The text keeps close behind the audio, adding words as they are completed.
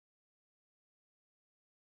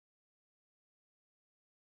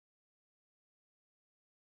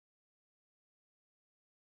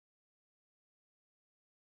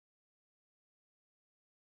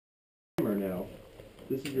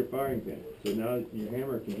This is your firing pin. So now your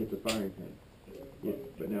hammer can hit the firing pin. Yeah,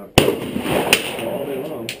 but now, all day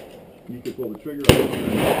long, you could pull the trigger off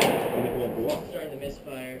and it won't go off. Starting to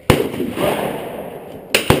misfire. If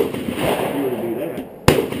you were to do that,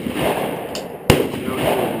 now it's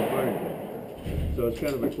holding the firing pin. So it's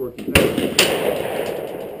kind of a quirky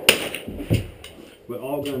thing. But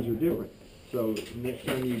all guns are different. So next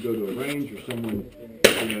time you go to a range or someone,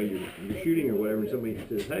 you're shooting or whatever, and somebody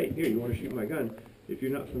says, hey, here, you want to shoot my gun? If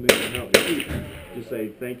you're not familiar with how to shoot, just say,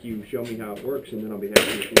 thank you, show me how it works, and then I'll be happy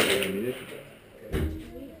to shoot your ammunition.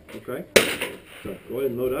 Okay? So go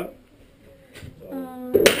ahead and load up.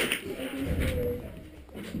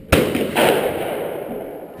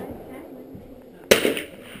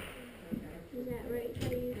 Is that right?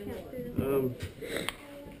 How you count through them?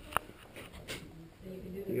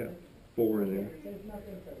 You got 4 in there.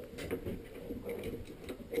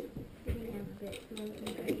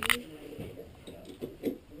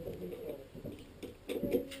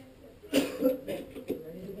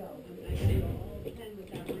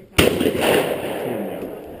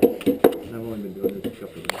 I've only been doing this a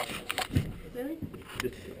couple of days. Really?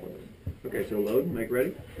 Just a couple of days. Okay, so load, make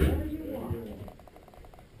ready.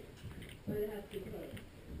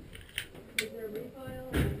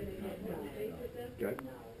 Okay.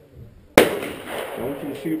 I want you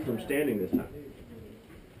to shoot from standing this time.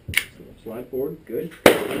 So slide forward, good.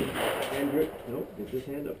 Hand grip, nope, get this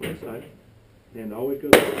hand up on the side. And always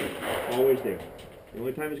goes always there. The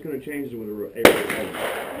only time it's going to change is with a revolver.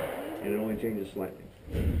 And it only changes slightly.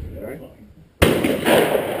 Alright?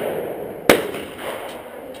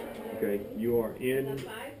 Okay, you are in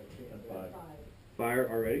fire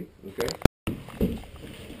already. Okay.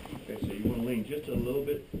 Okay, so you want to lean just a little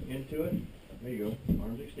bit into it. There you go.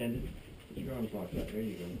 Arms extended. Get your arms locked up. There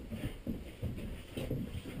you go.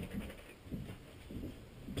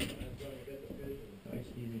 Nice,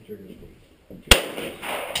 easy trigger squeeze. Do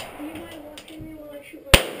you mind watching me while I shoot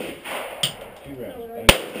my gun? 2 rounds. No, right?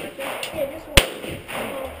 Yeah, just watch.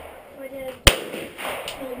 My dad told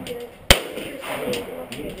me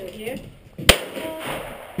You can do it here?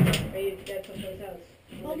 Or you got someplace else?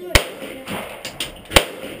 I'll do it.